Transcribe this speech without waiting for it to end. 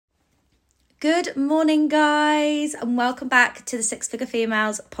Good morning, guys, and welcome back to the Six Figure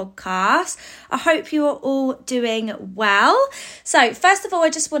Females podcast. I hope you are all doing well. So first of all,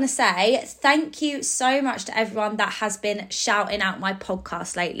 I just want to say thank you so much to everyone that has been shouting out my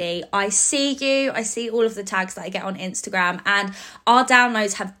podcast lately. I see you, I see all of the tags that I get on Instagram, and our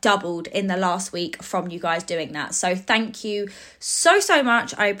downloads have doubled in the last week from you guys doing that. So thank you so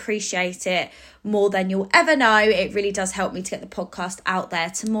much. I appreciate it more than you'll ever know. It really does help me to get the podcast out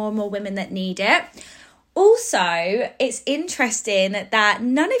there to more and more women that need it. Also, it's interesting that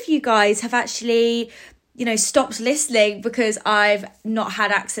none of you guys have actually, stopped listening because I've not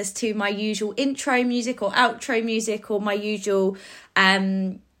had access to my usual intro music or outro music or my usual,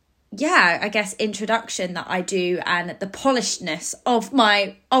 introduction that I do and the polishedness of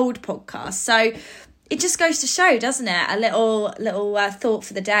my old podcast. So it just goes to show, doesn't it? A little thought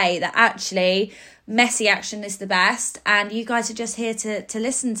for the day that actually messy action is the best, and you guys are just here to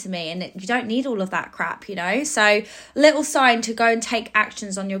listen to me, and you don't need all of that crap, So little sign to go and take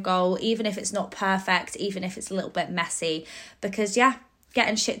actions on your goal, even if it's not perfect, even if it's a little bit messy, because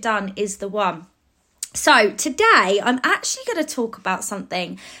getting shit done is the one. So today I'm actually going to talk about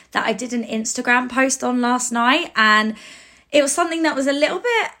something that I did an Instagram post on last night, and it was something that was a little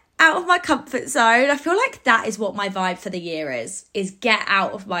bit out of my comfort zone. I feel like that is what my vibe for the year is get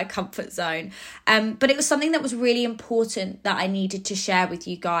out of my comfort zone. But it was something that was really important that I needed to share with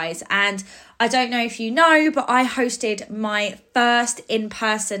you guys. And I don't know if you know, but I hosted my first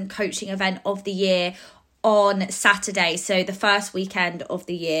in-person coaching event of the year on Saturday, so the first weekend of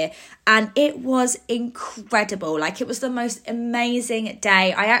the year, and it was incredible. Like, it was the most amazing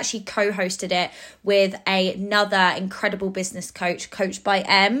day. I actually co-hosted it with another incredible business coached by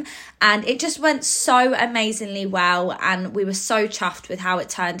Em, and it just went so amazingly well, and we were so chuffed with how it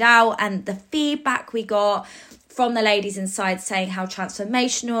turned out and the feedback we got from the ladies inside, saying how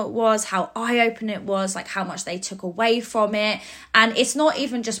transformational it was, how eye-opening it was, like how much they took away from it. And it's not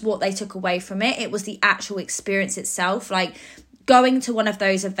even just what they took away from it, it was the actual experience itself. Like, going to one of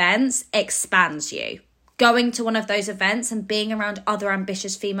those events expands you. Going to one of those events and being around other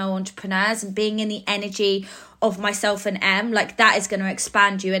ambitious female entrepreneurs and being in the energy of myself and Em, like, that is going to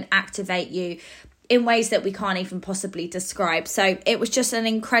expand you and activate you in ways that we can't even possibly describe. So it was just an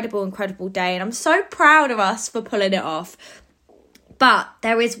incredible day, and I'm so proud of us for pulling it off. But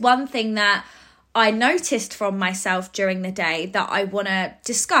there is one thing that I noticed from myself during the day that I want to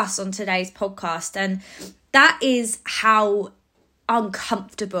discuss on today's podcast, and that is how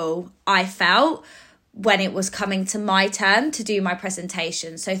uncomfortable I felt when it was coming to my turn to do my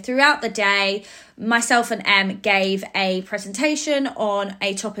presentation. So throughout the day, myself and Em gave a presentation on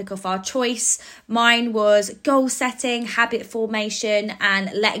a topic of our choice. Mine was goal setting, habit formation, and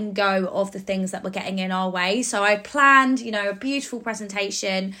letting go of the things that were getting in our way. So I planned, a beautiful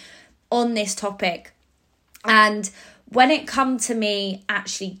presentation on this topic. And when it come to me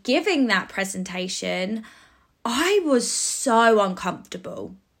actually giving that presentation, I was so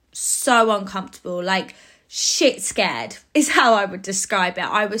uncomfortable, like shit scared is how I would describe it.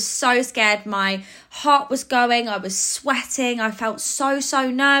 I was so scared. My heart was going, I was sweating, I felt so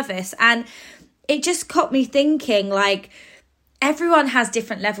nervous, and it just got me thinking, like, everyone has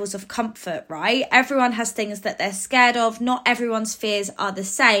different levels of comfort, right? Everyone has things that they're scared of. Not everyone's fears are the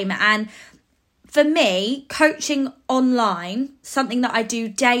same. And for me, coaching online, something that I do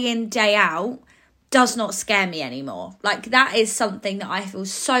day in, day out, does not scare me anymore. Like, that is something that I feel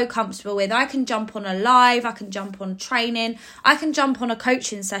so comfortable with. I can jump on a live, I can jump on training, I can jump on a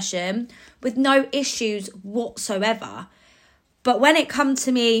coaching session with no issues whatsoever. But when it comes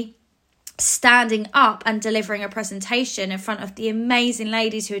to me standing up and delivering a presentation in front of the amazing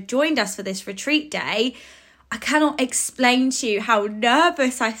ladies who had joined us for this retreat day, I cannot explain to you how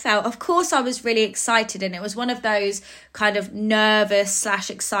nervous I felt. Of course, I was really excited, and it was one of those kind of nervous /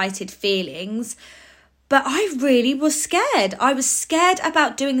 excited feelings. But I really was scared. I was scared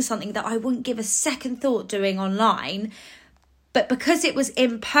about doing something that I wouldn't give a second thought doing online. But because it was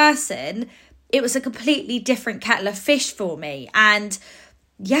in person, it was a completely different kettle of fish for me. And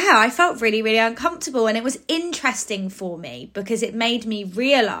I felt really uncomfortable. And it was interesting for me because it made me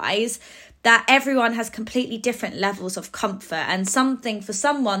realise that everyone has completely different levels of comfort, and something for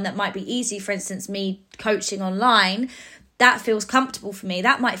someone that might be easy, for instance, me coaching online, that feels comfortable for me,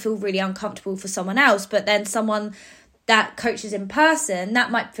 that might feel really uncomfortable for someone else. But then someone that coaches in person,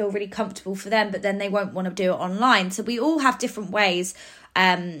 that might feel really comfortable for them, but then they won't want to do it online. So we all have different ways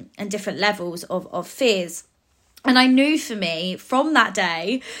and different levels of fears. And I knew for me from that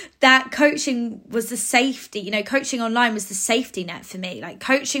day that coaching was the safety, coaching online was the safety net for me. Like,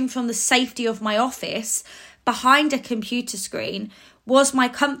 coaching from the safety of my office behind a computer screen was my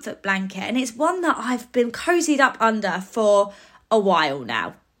comfort blanket. And it's one that I've been cozied up under for a while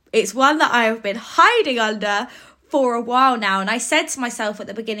now. It's one that I have been hiding under for a while now. And I said to myself at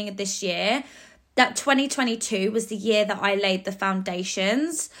the beginning of this year that 2022 was the year that I laid the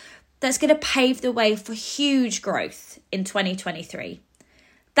foundations that's going to pave the way for huge growth in 2023.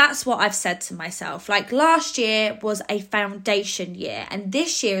 That's what I've said to myself. Like, last year was a foundation year, and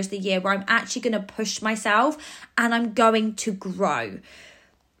this year is the year where I'm actually going to push myself and I'm going to grow.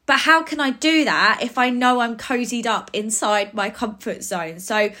 But how can I do that if I know I'm cozied up inside my comfort zone?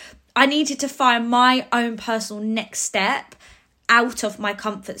 So I needed to find my own personal next step out of my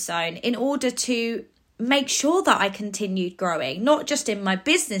comfort zone in order to make sure that I continued growing, not just in my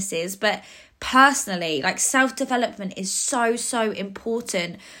businesses, but personally. Like, self-development is so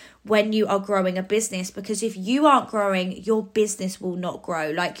important when you are growing a business, because if you aren't growing, your business will not grow.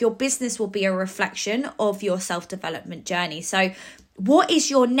 Like, your business will be a reflection of your self-development journey. So what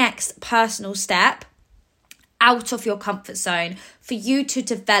is your next personal step out of your comfort zone for you to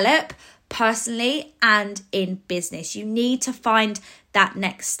develop personally and in business? You need to find that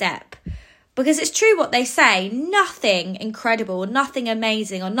next step. Because it's true what they say, nothing incredible, nothing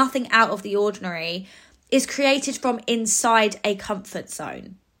amazing, or nothing out of the ordinary is created from inside a comfort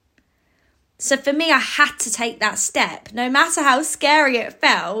zone. So for me, I had to take that step. No matter how scary it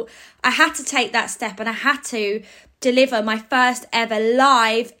felt, I had to take that step, and I had to deliver my first ever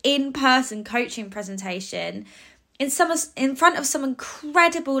live in-person coaching presentation in front of some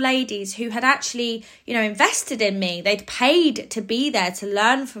incredible ladies who had actually, invested in me. They'd paid to be there, to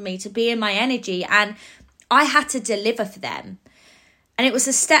learn from me, to be in my energy, and I had to deliver for them. And it was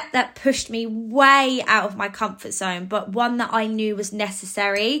a step that pushed me way out of my comfort zone, but one that I knew was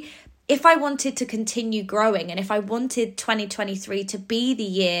necessary if I wanted to continue growing, and if I wanted 2023 to be the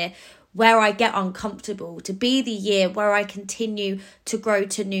year where I get uncomfortable, to be the year where I continue to grow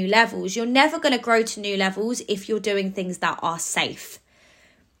to new levels. You're never going to grow to new levels if you're doing things that are safe.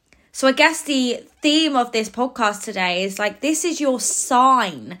 So I guess the theme of this podcast today is like, this is your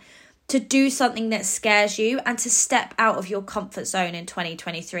sign to do something that scares you and to step out of your comfort zone in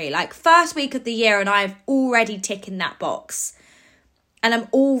 2023. Like, first week of the year, and I've already ticking that box. And I'm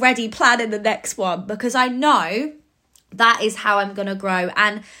already planning the next one, because I know that is how I'm going to grow.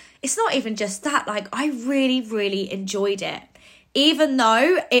 And it's not even just that, like, I really enjoyed it. Even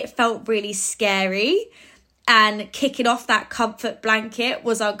though it felt really scary and kicking off that comfort blanket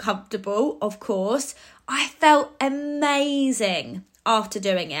was uncomfortable, of course, I felt amazing after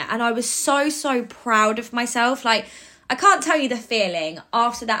doing it. And I was so proud of myself. Like, I can't tell you the feeling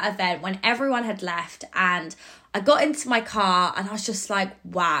after that event when everyone had left and I got into my car and I was just like,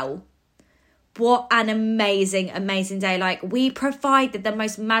 wow. What an amazing day. Like, we provided the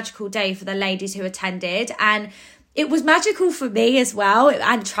most magical day for the ladies who attended, and it was magical for me as well,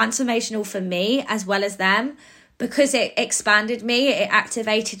 and transformational for me as well as them, because it expanded me, it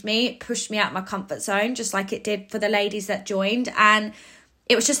activated me, it pushed me out of my comfort zone, just like it did for the ladies that joined. And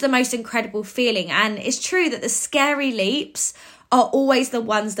it was just the most incredible feeling. And it's true that the scary leaps are always the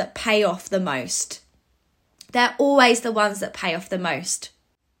ones that pay off the most. They're always the ones that pay off the most.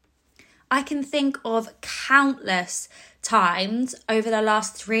 I can think of countless times over the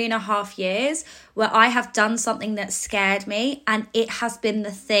last 3.5 years where I have done something that scared me, and it has been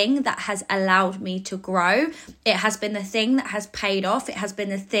the thing that has allowed me to grow. It has been the thing that has paid off. It has been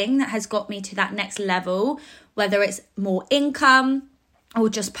the thing that has got me to that next level, whether it's more income or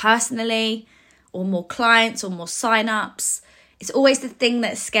just personally, or more clients or more signups. It's always the thing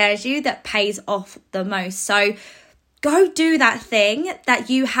that scares you that pays off the most. So go do that thing that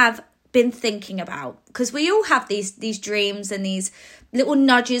you have been thinking about, because we all have these dreams and these little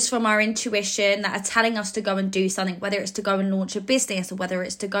nudges from our intuition that are telling us to go and do something, whether it's to go and launch a business, or whether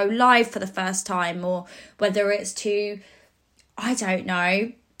it's to go live for the first time, or whether it's to, I don't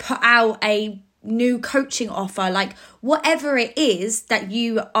know, put out a new coaching offer. Like, whatever it is that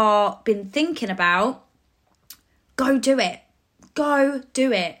you are been thinking about, go do it. Go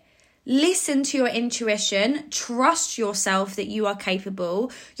do it. Listen to your intuition. Trust yourself that you are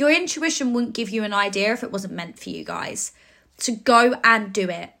capable. Your intuition wouldn't give you an idea if it wasn't meant for you, guys. So go and do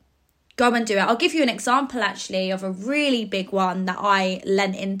it. Go and do it. I'll give you an example, actually, of a really big one that I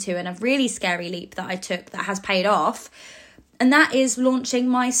lent into, and a really scary leap that I took that has paid off. And that is launching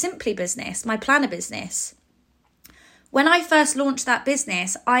my Simply business, my planner business. When I first launched that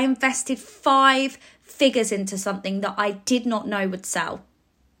business, I invested 5 figures into something that I did not know would sell.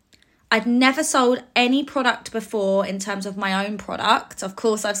 I'd never sold any product before in terms of my own product. Of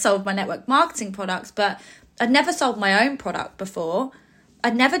course, I've sold my network marketing products, but I'd never sold my own product before.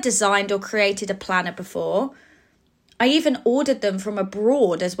 I'd never designed or created a planner before. I even ordered them from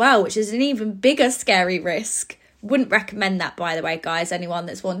abroad as well, which is an even bigger scary risk. Wouldn't recommend that, by the way, guys. Anyone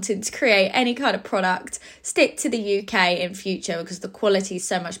that's wanting to create any kind of product, stick to the UK in future because the quality is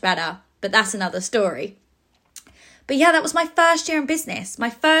so much better. But that's another story. But yeah, that was my first year in business.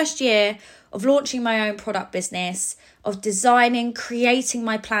 My first year of launching my own product business, of designing, creating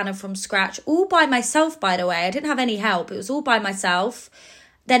my planner from scratch, all by myself, by the way. I didn't have any help. It was all by myself.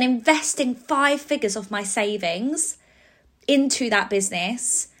 Then investing 5 figures of my savings into that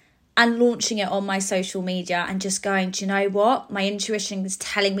business and launching it on my social media and just going, do you know what? My intuition is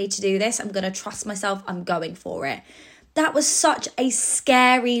telling me to do this. I'm going to trust myself. I'm going for it. That was such a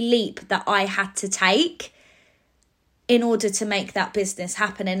scary leap that I had to take in order to make that business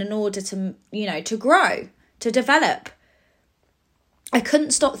happen and in order to, to grow, to develop. I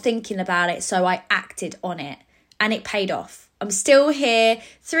couldn't stop thinking about it, so I acted on it and it paid off. I'm still here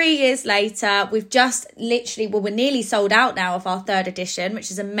 3 years later. We've just we're nearly sold out now of our 3rd edition, which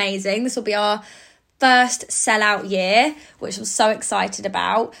is amazing. This will be our first sellout year, which I'm so excited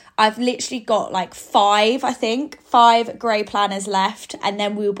about. I've literally got like 5 grey planners left, and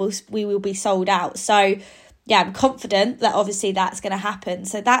then we will be sold out. So yeah, I'm confident that obviously that's going to happen.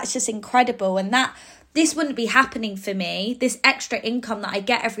 So that's just incredible. And this wouldn't be happening for me. This extra income that I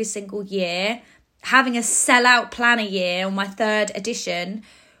get every single year, having a sellout planner year on my 3rd edition,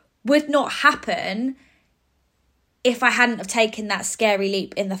 would not happen if I hadn't have taken that scary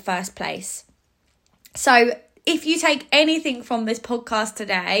leap in the first place. So if you take anything from this podcast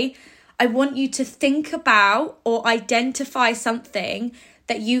today, I want you to think about or identify something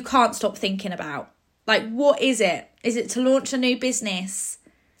that you can't stop thinking about. Like, what is it? Is it to launch a new business?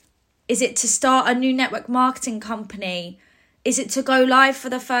 Is it to start a new network marketing company? Is it to go live for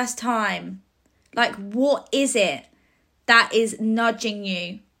the first time? Like, what is it that is nudging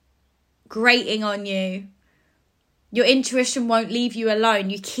you, grating on you? Your intuition won't leave you alone.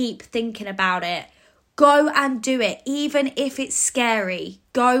 You keep thinking about it. Go and do it. Even if it's scary,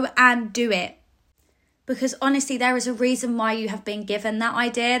 go and do it. Because honestly, there is a reason why you have been given that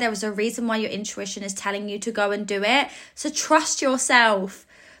idea. There is a reason why your intuition is telling you to go and do it. So trust yourself.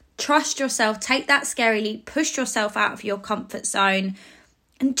 Trust yourself. Take that scary leap. Push yourself out of your comfort zone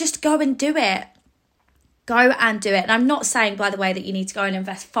and just go and do it. Go and do it. And I'm not saying, by the way, that you need to go and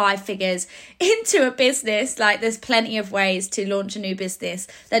invest 5 figures into a business. Like, there's plenty of ways to launch a new business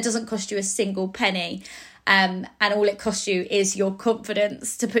that doesn't cost you a single penny. And all it costs you is your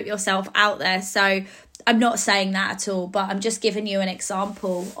confidence to put yourself out there. So I'm not saying that at all, but I'm just giving you an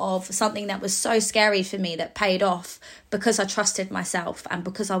example of something that was so scary for me that paid off because I trusted myself and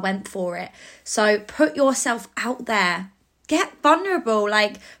because I went for it. So put yourself out there. Get vulnerable,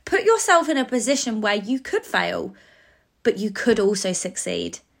 like put yourself in a position where you could fail, but you could also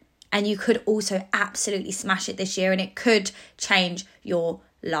succeed and you could also absolutely smash it this year and it could change your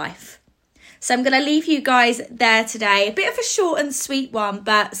life. So I'm going to leave you guys there today. A bit of a short and sweet one,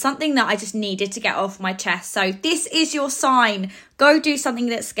 but something that I just needed to get off my chest. So this is your sign. Go do something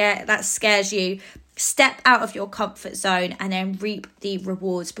that scares you. Step out of your comfort zone and then reap the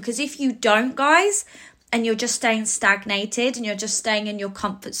rewards. Because if you don't, guys, and you're just staying stagnated and you're just staying in your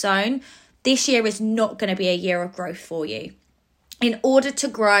comfort zone, this year is not going to be a year of growth for you. In order to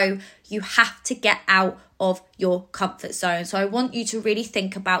grow, you have to get out of your comfort zone. So I want you to really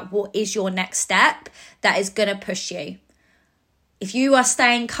think about what is your next step that is going to push you. If you are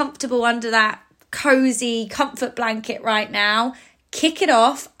staying comfortable under that cozy comfort blanket right now, kick it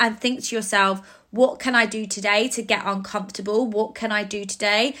off and think to yourself, what can I do today to get uncomfortable? What can I do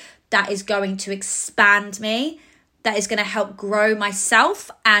today that is going to expand me, that is going to help grow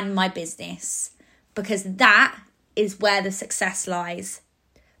myself and my business? Because that is where the success lies.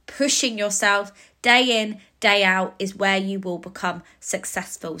 Pushing yourself day in, day out is where you will become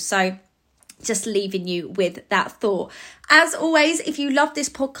successful. So just leaving you with that thought. As always, if you love this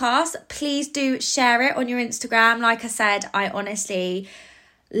podcast, please do share it on your Instagram. Like I said, I honestly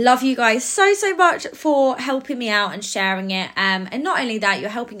love you guys so much for helping me out and sharing it. And not only that, you're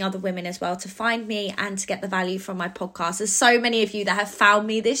helping other women as well to find me and to get the value from my podcast. There's so many of you that have found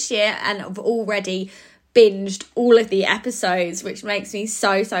me this year and have already binged all of the episodes, which makes me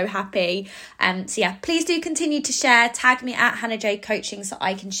so happy. So yeah, please do continue to share. Tag me at Hannah J Coaching so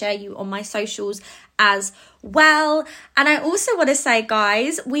I can share you on my socials as well. And I also want to say,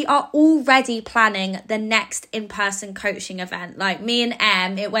 guys, we are already planning the next in-person coaching event. Like me and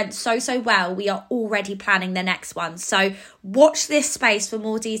Em, it went so well. We are already planning the next one. So watch this space for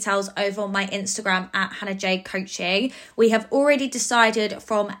more details over on my Instagram at Hannah J Coaching. We have already decided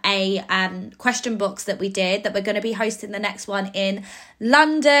from a question box that we did that we're going to be hosting the next one in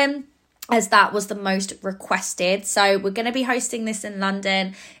London. as that was the most requested. So we're going to be hosting this in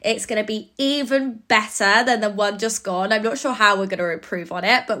London. It's going to be even better than the one just gone. I'm not sure how we're going to improve on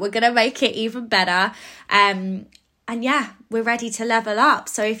it, but we're going to make it even better. And yeah, we're ready to level up.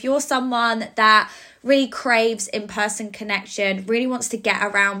 So if you're someone that really craves in-person connection, really wants to get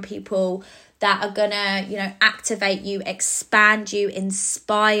around people that are gonna, activate you, expand you,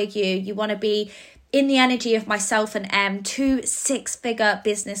 inspire you, you want to be in the energy of myself and Em, 2 6-figure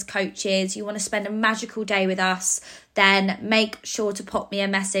business coaches, you want to spend a magical day with us, then make sure to pop me a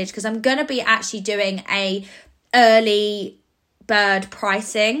message, because I'm going to be actually doing a early bird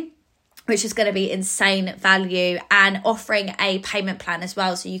pricing, which is going to be insane value, and offering a payment plan as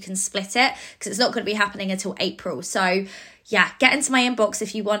well, so you can split it, because it's not going to be happening until April. So yeah, get into my inbox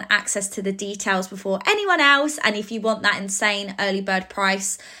if you want access to the details before anyone else, and if you want that insane early bird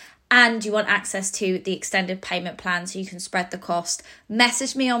price and you want access to the extended payment plan so you can spread the cost,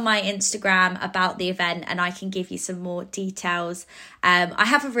 message me on my Instagram about the event and I can give you some more details. I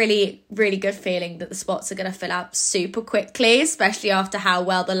have a really, really good feeling that the spots are going to fill up super quickly, especially after how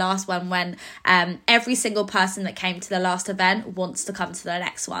well the last one went. Every single person that came to the last event wants to come to the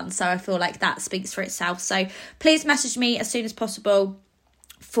next one. So I feel like that speaks for itself. So please message me as soon as possible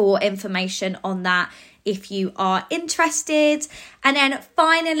for information on that if you are interested. And then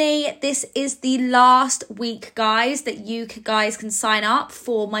finally, this is the last week, guys, that you guys can sign up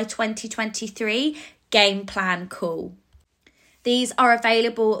for my 2023 game plan call. These are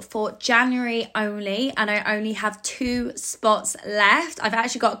available for January only, and I only have 2 spots left. I've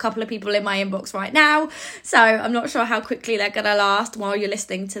actually got a couple of people in my inbox right now, so I'm not sure how quickly they're going to last while you're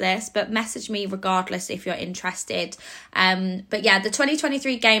listening to this, but message me regardless if you're interested. But yeah, the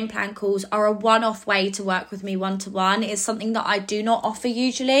 2023 game plan calls are a one-off way to work with me one-to-one. It's something that I do not offer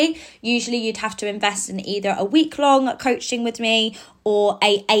usually. Usually you'd have to invest in either a week-long coaching with me or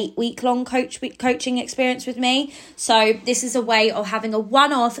a 8-week-long coaching experience with me. So this is a way of having a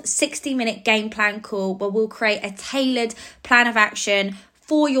one-off 60-minute game plan call where we'll create a tailored plan of action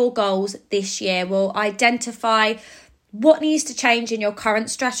for your goals this year. We'll identify what needs to change in your current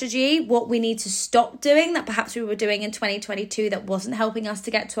strategy, what we need to stop doing that perhaps we were doing in 2022 that wasn't helping us to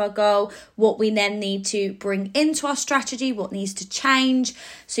get to our goal, what we then need to bring into our strategy, what needs to change,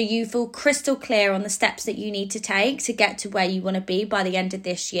 so you feel crystal clear on the steps that you need to take to get to where you want to be by the end of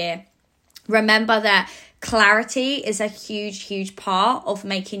this year. Remember that clarity is a huge, huge part of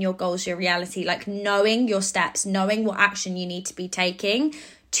making your goals your reality, like knowing your steps, knowing what action you need to be taking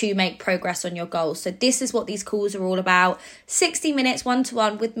to make progress on your goals. So this is what these calls are all about. 60 minutes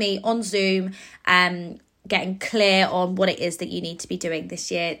one-to-one with me on Zoom, getting clear on what it is that you need to be doing this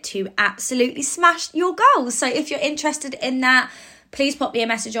year to absolutely smash your goals. So if you're interested in that, please pop me a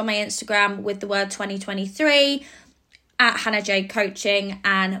message on my Instagram with the word 2023 at Hannah J Coaching,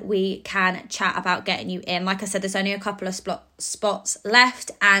 and we can chat about getting you in. Like I said, there's only a couple of spots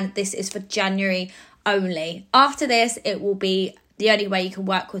left, and this is for January only. After this, it will be the only way you can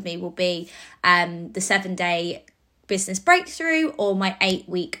work with me will be the 7-day business breakthrough or my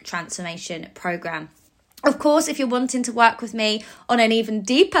 8-week transformation program. Of course, if you're wanting to work with me on an even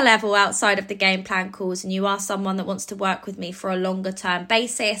deeper level outside of the game plan calls, and you are someone that wants to work with me for a longer term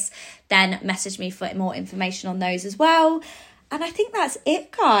basis, then message me for more information on those as well. And I think that's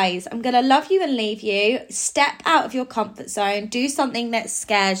it, guys. I'm going to love you and leave you. Step out of your comfort zone, do something that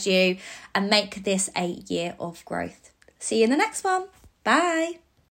scares you, and make this a year of growth. See you in the next one. Bye.